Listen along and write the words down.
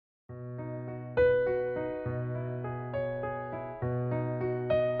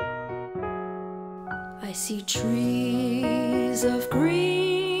I see trees of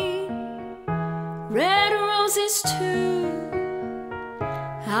green, red roses too.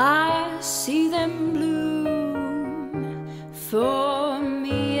 I see them bloom for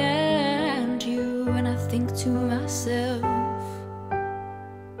me and you, and I think to myself,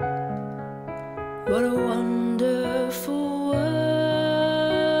 what a wonderful world.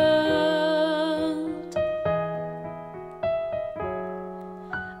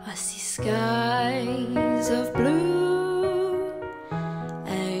 I see skies of blue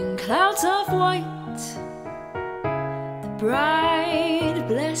and clouds of white, the bright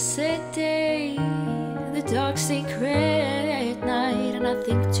blessed day, the dark sacred night, and I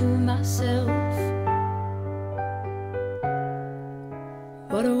think to myself,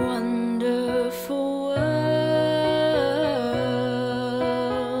 what a wonderful world.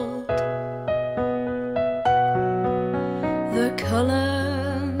 The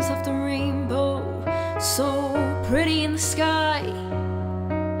colors of the rainbow, so pretty in the sky,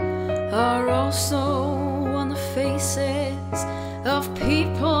 are also on the faces of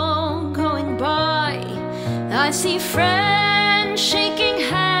people going by. I see friends shaking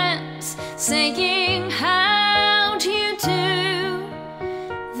hands, saying, how do you do?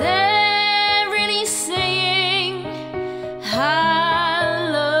 They're really saying, I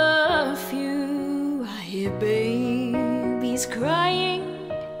love you. I hear babies crying,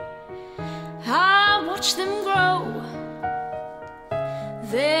 I watch them grow.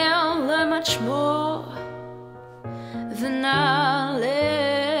 They'll learn much more than I'll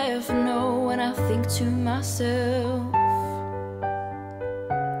ever know, and I think to myself,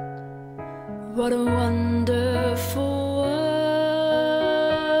 what a wonderful world.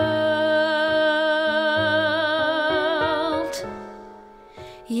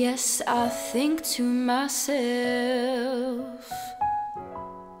 Yes, I think to myself,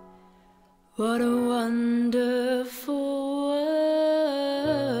 what a wonderful